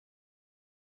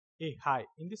Hey, hi.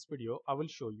 In this video, I will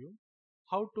show you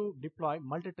how to deploy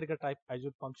multi-trigger type Azure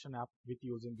Function app with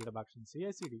using GitHub Actions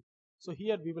CI/CD. So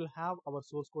here we will have our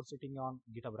source code sitting on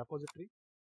GitHub repository.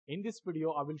 In this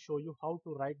video, I will show you how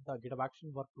to write the GitHub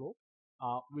Action workflow,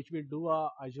 which will do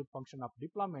a Azure Function app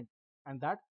deployment. And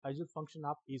that Azure Function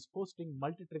app is hosting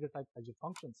multi-trigger type Azure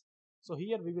functions. So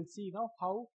here we will see now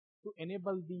how to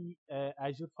enable the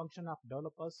Azure Function app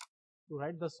developers to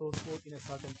write the source code in a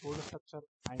certain folder structure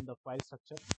and the file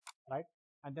structure, right?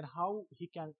 And then how he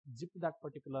can zip that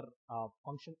particular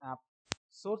function app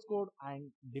source code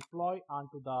and deploy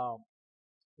onto the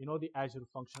the Azure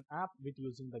Function app with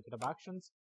using the GitHub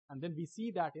Actions. And then we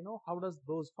see that how does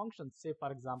those functions, say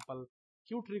for example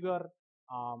queue trigger,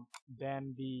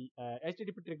 then the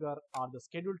HTTP trigger or the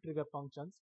schedule trigger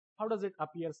functions, how does it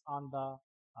appears on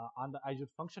the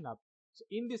Azure Function app. So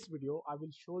in this video I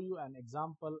will show you an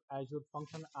example Azure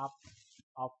Function app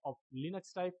of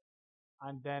Linux type,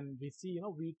 and then we see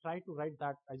we try to write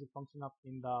that Azure Function app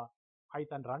in the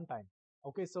Python runtime.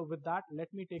 Okay, so with that, let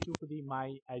me take you to the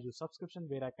my Azure subscription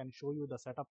where I can show you the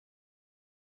setup.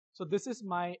 So this is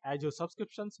my Azure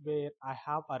subscriptions where I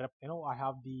have I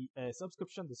have the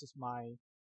subscription. This is my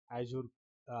Azure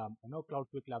Cloud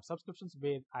Quick Lab subscriptions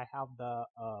where I have the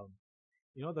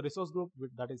the resource group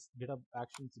that is GitHub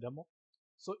Actions demo.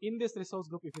 So in this resource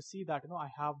group, if you see that I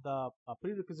have the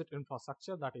prerequisite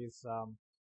infrastructure that is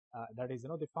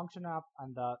the function app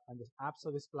and the app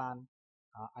service plan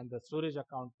and the storage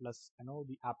account plus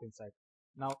the app inside.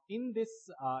 Now in this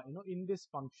in this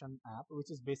function app, which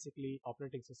is basically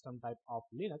operating system type of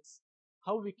Linux,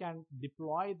 how we can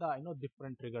deploy the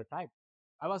different trigger type.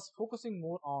 I was focusing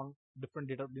more on different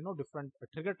data, different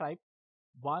trigger type.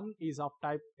 One is of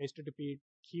type HTTP,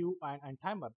 queue, and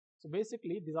timer. So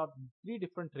basically these are three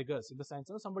different triggers in the sense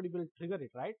somebody will trigger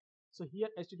it, right? So here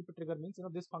HTTP trigger means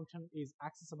this function is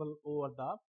accessible over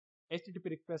the HTTP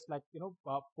request, like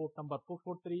port number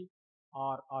 443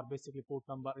 or basically port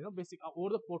number over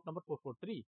the port number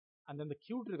 443. And then the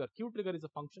queue trigger is a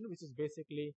function which is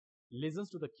basically listens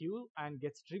to the queue and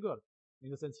gets triggered. In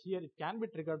the sense here it can be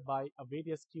triggered by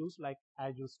various queues like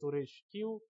Azure storage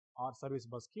queue or service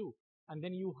bus queue. And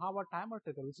then you have a timer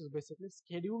trigger which is basically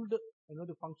scheduled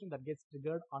the function that gets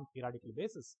triggered on periodical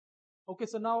basis. Okay,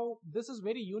 so now this is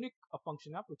very unique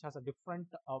function app which has a different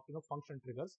function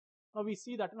triggers. Now we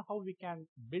see that how we can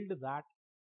build that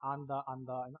on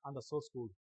the source code,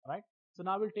 right? So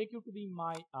now I will take you to the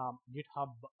my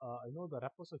GitHub the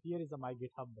repo. So here is the my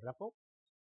GitHub repo.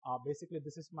 Basically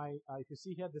this is my if you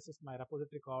see here, this is my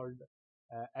repository called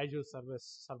Azure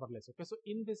Service Serverless. Okay, so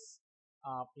in this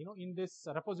in this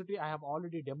repository I have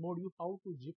already demoed you how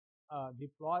to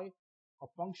deploy a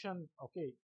function,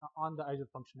 okay, on the Azure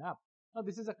Function app. Now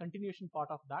this is a continuation part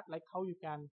of that, like how you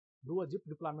can do a zip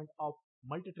deployment of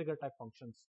multi-trigger type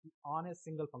functions on a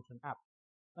single function app.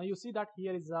 Now you see that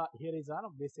here is a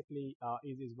basically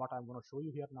is what I'm going to show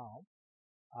you here now.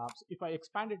 So if I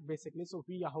expand it basically, so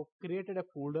we have created a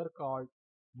folder called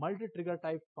multi-trigger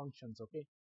type functions, okay,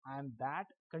 and that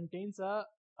contains a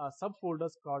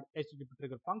subfolders called HTTP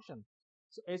trigger function.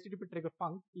 So HTTP trigger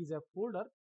func is a folder.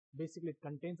 Basically it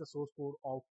contains the source code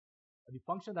of the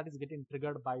function that is getting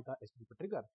triggered by the HTTP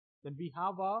trigger. Then we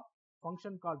have a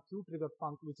function called queue trigger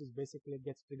func, which is basically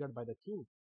gets triggered by the queue.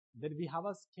 Then we have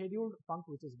a scheduled func,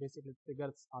 which is basically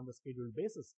triggers on the scheduled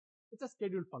basis. It's a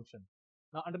scheduled function.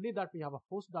 Now underneath that we have a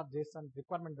host.json,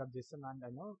 requirement.json,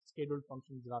 and scheduled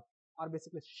functions that are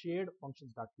basically shared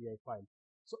functions.py file.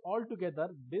 So altogether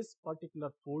this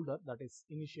particular folder that is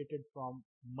initiated from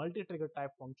multi-trigger type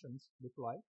functions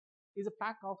deploy is a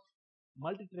pack of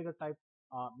multi-trigger type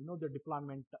the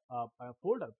deployment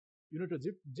folder. You need to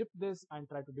zip this and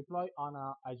try to deploy on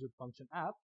a Azure Function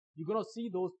app. You're going to see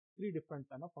those three different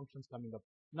functions coming up.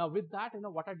 Now with that,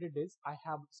 what I did is I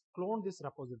have cloned this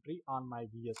repository on my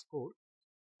VS Code,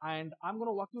 and I'm going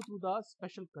to walk you through the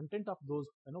special content of those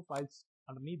files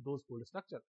underneath those folder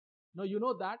structure. Now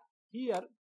that here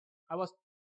I was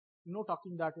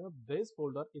talking that this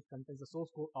folder it contains the source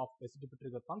code of HTTP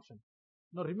trigger function.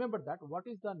 Now remember that what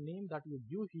is the name that you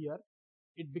give here,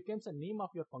 it becomes a name of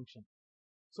your function.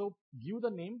 So give the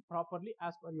name properly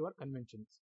as per your conventions.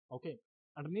 Okay,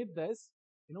 underneath this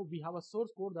we have a source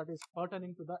code that is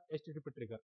pertaining to the HTTP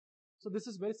trigger. So this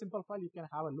is very simple file. You can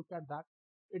have a look at that.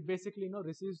 It basically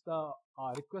receives the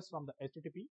request from the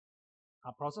HTTP,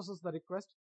 processes the request,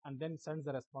 and then sends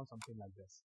the response, something like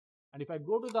this. And if I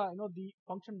go to the the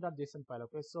function.json file,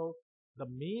 okay, so the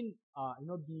main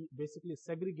the basically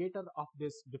segregator of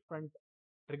this different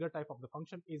trigger type of the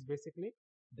function is basically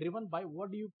driven by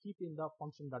what do you keep in the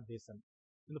function.json.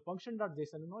 In the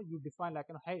function.json, you define like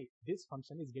hey, this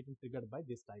function is getting triggered by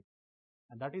this type.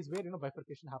 and that is where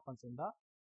bifurcation happens in the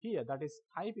here, that is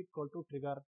type equal to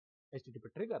trigger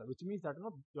HTTP trigger, which means that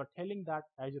you are telling that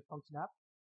Azure Function App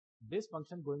this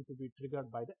function going to be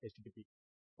triggered by the HTTP.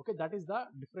 Okay, that is the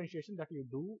differentiation that you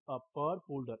do per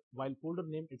folder, while folder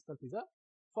name itself is a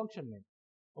function name.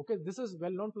 Okay, this is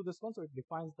well known to this one, so it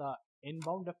defines the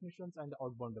inbound definitions and the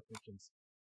outbound definitions.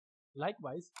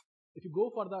 Likewise, if you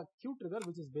go for the Q trigger,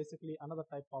 which is basically another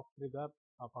type of trigger,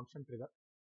 function trigger,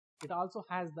 it also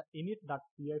has the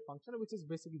init.py function, which is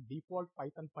basically default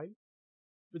Python file,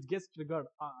 which gets triggered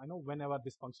whenever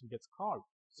this function gets called.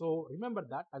 So remember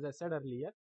that, as I said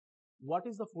earlier, what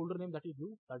is the folder name that you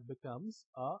do, that becomes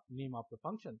a name of the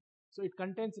function. So it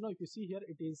contains, if you see here,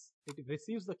 it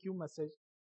receives the queue message,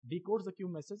 decodes the queue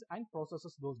message, and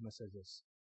processes those messages.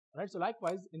 Right. So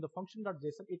likewise, in the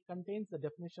function.json, it contains the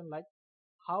definition like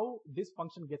how this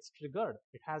function gets triggered.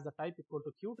 It has the type equal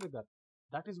to Q trigger.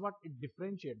 That is what it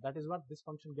differentiates. That is what this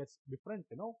function gets different.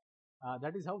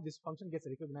 That is how this function gets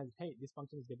recognized. Hey, this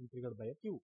function is getting triggered by a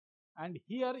queue. And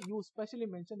here you specially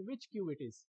mention which queue it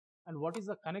is and what is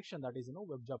the connection, that is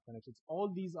web job connections. All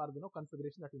these are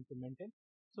configuration that you need to maintain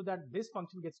so that this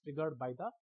function gets triggered by the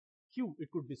queue. It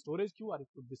could be storage queue or it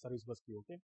could be service bus queue.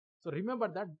 Okay, so remember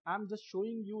that I'm just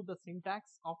showing you the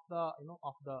syntax of the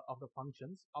of the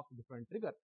functions of different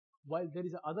trigger, while there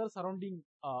is other surrounding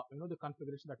the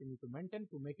configuration that you need to maintain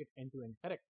to make it end-to-end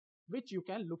correct, which you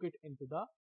can look it into the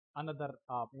another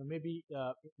maybe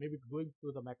going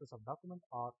through the Microsoft document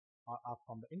or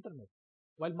from the internet.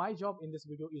 While my job in this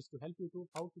video is to help you to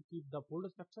how to keep the folder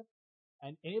structure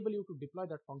and enable you to deploy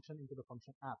that function into the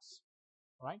function apps,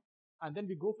 right? And then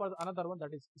we go for another one,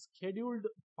 that is scheduled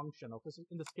function. Okay, so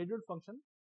in the scheduled function,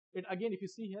 it again, if you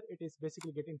see here, it is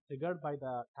basically getting triggered by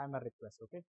the timer request.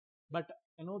 Okay, but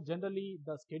generally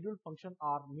the scheduled function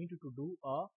are needed to do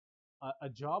a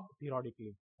job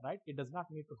periodically, right? It does not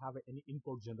need to have any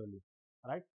input generally,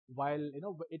 right? While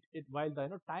while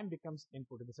the time becomes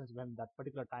input, in the sense when that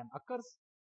particular time occurs,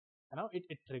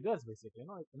 it triggers basically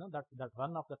that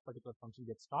run of that particular function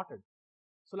gets started.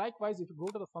 So likewise, if you go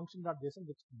to the function.json,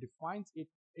 which defines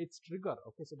its trigger,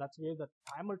 okay, so that's where the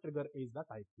timer trigger is the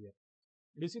type here.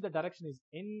 You see the direction is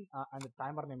in and the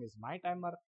timer name is my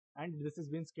timer, and this is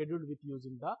being scheduled with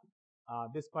using the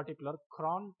this particular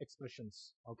cron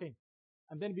expressions. Okay,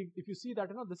 and then if you see that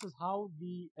this is how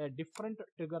the different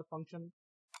trigger function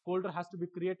folder has to be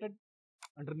created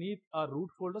underneath a root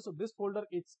folder. So this folder,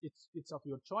 it's of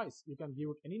your choice. You can give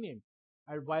it any name,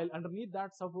 and while underneath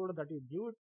that subfolder that you give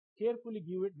it, carefully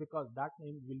give it, because that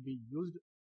name will be used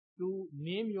to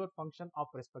name your function of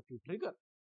respective trigger.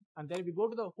 And then we go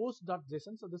to the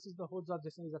host.json. So this is the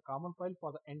host.json is a common file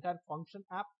for the entire function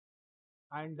app,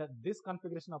 and this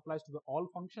configuration applies to the all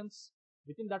functions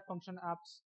within that function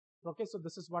apps. Okay, so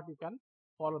this is what you can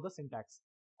follow the syntax,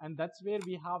 and that's where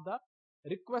we have the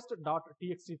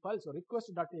request.txt file. So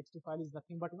request.txt file is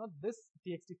nothing but this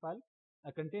txt file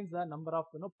contains the number of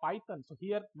Python. So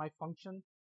here my function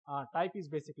type is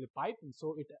basically Python,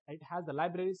 so it has the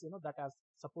libraries that are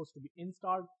supposed to be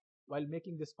installed while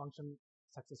making this function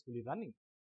successfully running.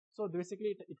 So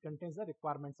basically it contains the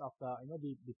requirements of the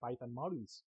the Python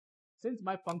modules, since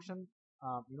my function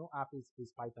app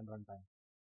is Python runtime.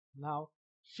 Now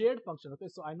shared function. Okay,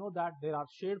 so I know that there are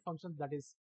shared functions that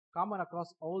is common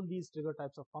across all these trigger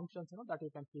types of functions, that you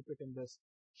can keep it in this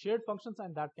shared functions,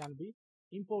 and that can be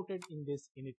imported in this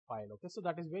init file. Okay, so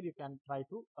that is where you can try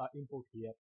to import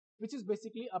here, which is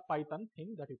basically a Python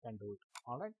thing that you can do it.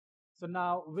 All right, so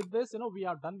now with this we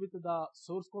are done with the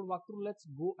source code walkthrough. Let's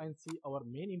go and see our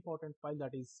main important file,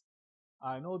 that is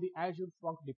the Azure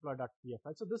Func deploy.py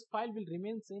file. So this file will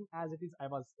remain same as it is. I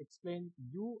was explained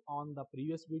you on the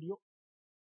previous video.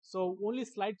 So only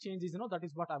slight changes, that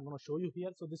is what I'm going to show you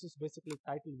here. So this is basically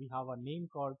title. We have a name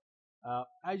called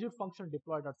Azure Function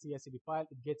Deploy.cicd file.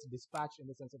 It gets dispatched, in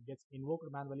the sense it gets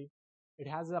invoked manually. It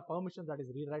has a permission that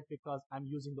is rewrite, because I'm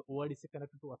using the OIDC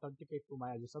connector to authenticate to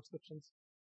my Azure subscriptions.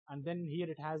 And then here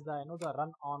it has the the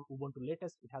run on Ubuntu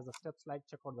latest. It has the steps like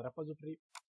check out the repository,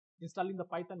 installing the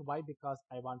Python. Why? Because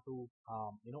I want to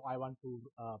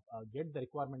get the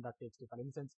requirement.txt file. In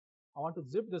the sense, I want to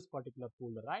zip this particular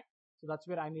folder, right? So that's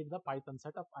where I need the Python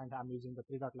setup, and I'm using the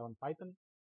 3.11 Python.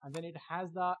 And then it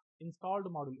has the installed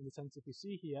module, in the sense, if you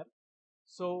see here,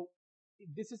 so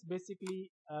this is basically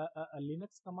a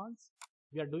Linux commands.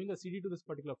 We are doing a cd to this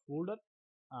particular folder.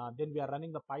 Then we are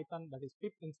running the Python, that is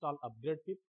pip install upgrade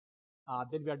pip.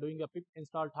 Then we are doing a pip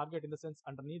install target, in the sense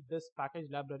underneath this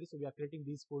package library. So we are creating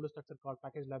these folder structure called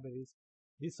package libraries,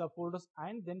 these subfolders,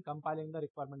 and then compiling the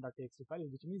requirement.txt file,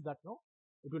 which means that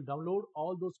it will download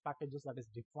all those packages that is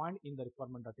defined in the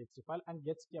requirement.txt file and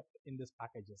gets kept in these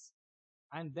packages.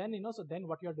 And then so then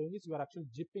what you are doing is you are actually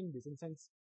zipping this, in sense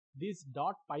this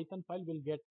 .python file will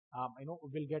get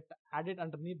will get added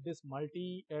underneath this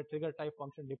multi trigger type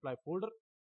function deploy folder,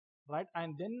 right?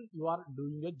 And then you are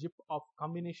doing a zip of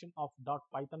combination of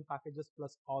 .python packages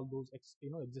plus all those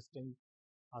existing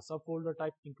subfolder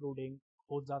type, including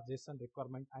host.json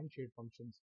requirement and shared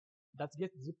functions that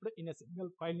gets zipped in a single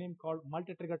file name called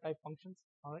multi-trigger type functions.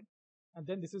 All right, and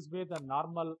then this is where the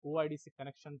normal OIDC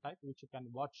connection type, which you can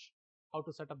watch how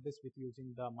to set up this with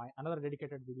using my another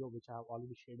dedicated video which I have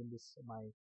already shared in this my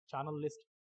channel list.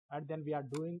 And then we are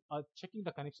doing checking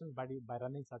the connections by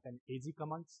running certain AZ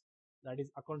commands, that is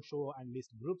account show and list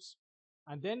groups.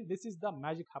 And then this is the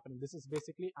magic happening. This is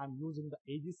basically I'm using the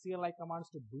AZCLI commands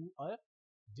to do a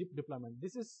zip deployment.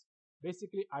 This is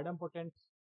basically idempotent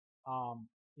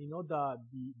the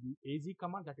AZ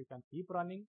command that you can keep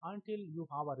running until you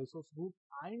have a resource group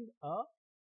and a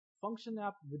function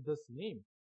app with this name.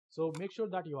 So make sure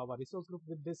that you have a resource group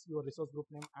with this, your resource group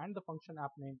name and the function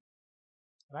app name,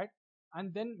 right?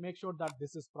 And then make sure that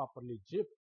this is properly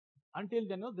zipped. Until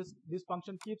then, this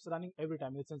function keeps running every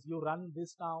time. Since you run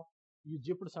this now, you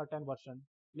zipped certain version.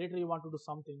 Later you want to do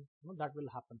something, that will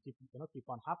happen. Keep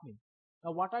on happening.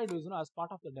 Now what I do is, as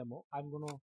part of the demo, I'm going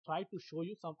to try to show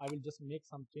you some. I will just make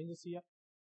some changes here,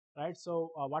 right?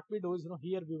 So what we do is,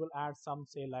 here we will add some,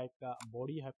 say like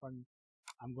body hyphen.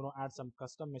 I'm going to add some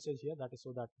custom message here. That is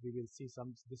so that we will see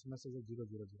this message is 000.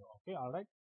 Okay, all right.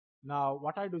 Now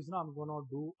what I do is, I'm going to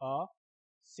do a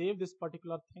save this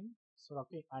particular thing. So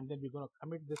okay, and then we're going to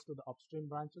commit this to the upstream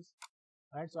branches,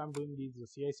 right? So I'm doing these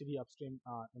CI/CD upstream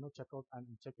checkout and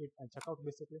check it and checkout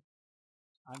basically,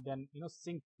 and then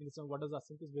sync. So what does a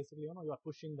sync is basically, you are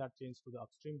pushing that change to the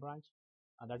upstream branch,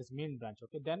 and that is main branch.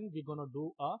 Okay, then we're going to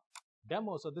do a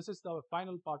demo. So this is the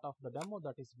final part of the demo,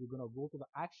 that is we're going to go to the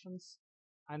actions,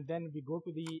 and then we go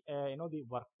to the the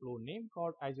workflow name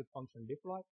called Azure Function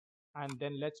Deploy, and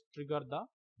then let's trigger the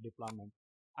deployment.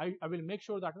 I will make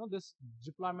sure that this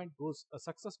deployment goes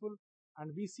successful,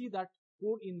 and we see that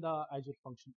code in the Azure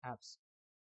Function Apps,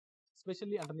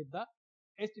 especially underneath the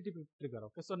HTTP trigger.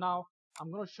 Okay, so now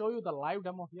I'm going to show you the live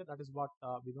demo here. That is what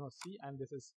we're going to see, and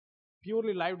this is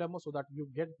purely live demo so that you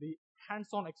get the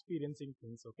hands-on experiencing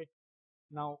things. Okay,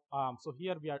 now so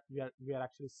here we are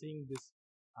actually seeing this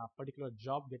particular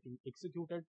job getting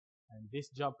executed, and this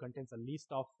job contains a list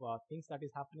of things that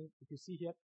is happening. If you see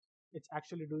here, it's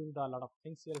actually doing a lot of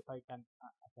things here. If I can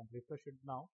refresh it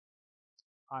now.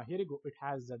 Here you go. It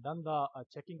has done the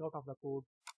checking out of the code.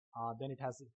 Then it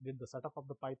has did the setup of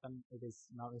the Python. It is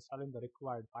now installing the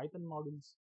required Python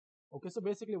modules. Okay, so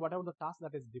basically whatever the task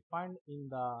that is defined in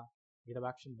the GitHub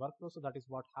Action workflow, so that is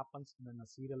what happens in a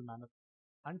serial manner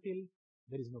until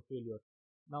there is no failure.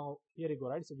 Now here you go,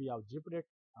 right? So we have zipped it.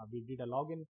 We did a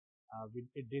login.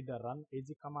 It did the run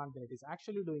AZ command. Then it is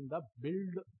actually doing the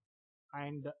build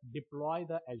and deploy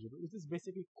the Azure. This is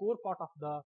basically core part of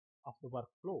the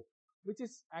workflow, which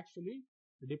is actually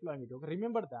deploying it. Okay,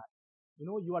 remember that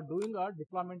you are doing a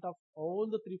deployment of all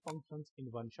the three functions in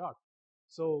one shot.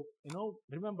 So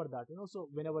remember that so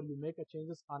whenever you make a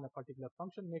changes on a particular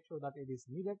function, make sure that it is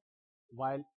needed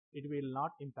while it will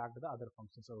not impact the other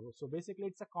functions. So basically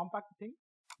it's a compact thing.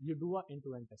 You do a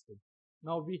end-to-end testing.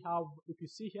 Now we have, if you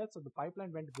see here, so the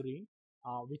pipeline went green,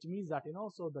 which means that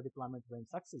so the deployment went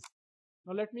success.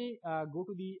 Now let me go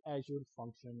to the Azure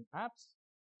Function Apps.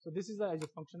 So this is the Azure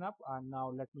Function App, and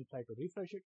now let me try to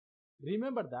refresh it.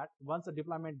 Remember that once the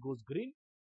deployment goes green,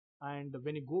 and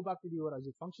when you go back to your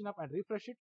Azure Function App and refresh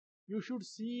it, you should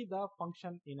see the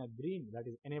function in a green, that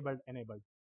is enabled,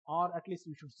 or at least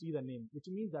you should see the name, which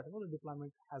means that the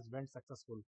deployment has went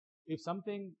successful. If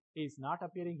something is not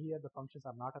appearing here, the functions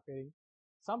are not appearing,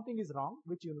 something is wrong,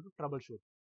 which you need to troubleshoot.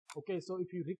 Okay, so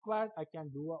if you require, I can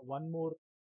do one more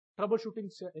troubleshooting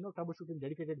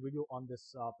dedicated video on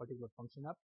this particular function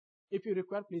app. If you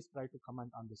require, please try to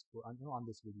comment on this on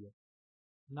this video.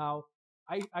 Now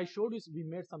I showed you we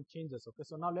made some changes. Okay,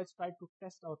 so now let's try to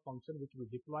test our function which we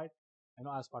deployed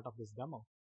as part of this demo.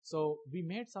 So we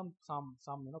made some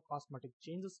cosmetic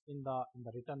changes in the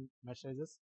written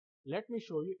messages. Let me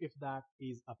show you if that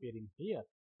is appearing here.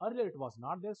 Earlier it was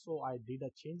not there, so I did a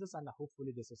changes, and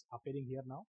hopefully this is appearing here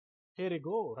now. Here you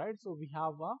go, right? So we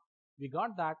have we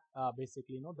got that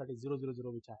basically that is 000,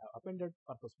 which I have appended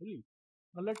purposefully.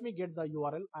 Now let me get the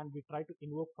URL and we try to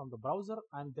invoke from the browser,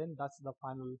 and then that's the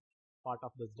final part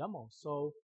of this demo.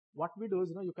 So what we do is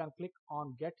you can click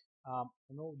on get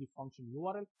the function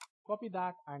URL, copy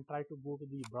that and try to go to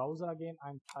the browser again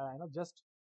and try just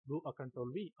do a control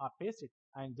V or paste it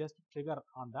and just trigger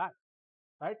on that,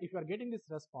 right? If you are getting this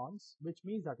response, which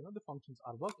means that the functions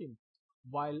are working.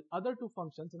 while other two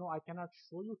functions, I cannot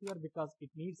show you here because it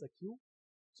needs a queue.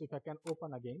 So if I can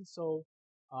open again, so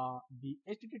the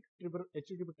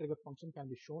HTTP trigger function can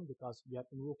be shown because we are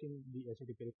invoking the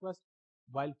HTTP request,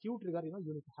 while queue trigger,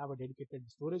 you need to have a dedicated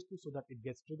storage queue so that it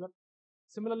gets triggered.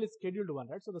 Similarly, scheduled one,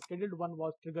 right? So the scheduled one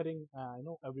was triggering,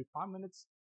 every 5 minutes.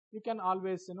 You can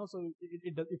always, so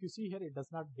if you see here, it does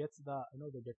not get the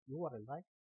get URL, right?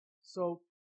 So,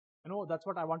 that's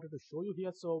what I wanted to show you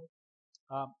here. So,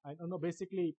 I don't know,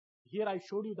 basically here I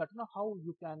showed you that, how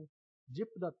you can zip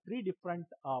the three different,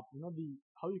 how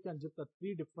you can zip the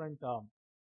three different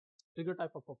trigger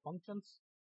type of functions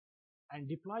and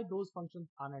deploy those functions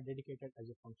on a dedicated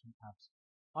Azure Function apps.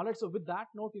 All right, so with that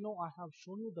note, I have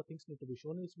shown you the things need to be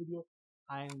shown in this video,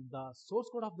 and the source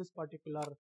code of this particular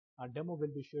demo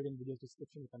will be shared in video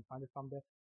description. You can find it from there.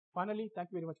 Finally, thank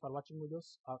you very much for watching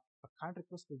videos. A kind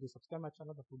request, please do subscribe my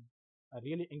channel. That would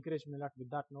really encourage me a lot. With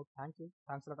that note, thank you.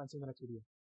 Thanks a lot, and see you in the next video.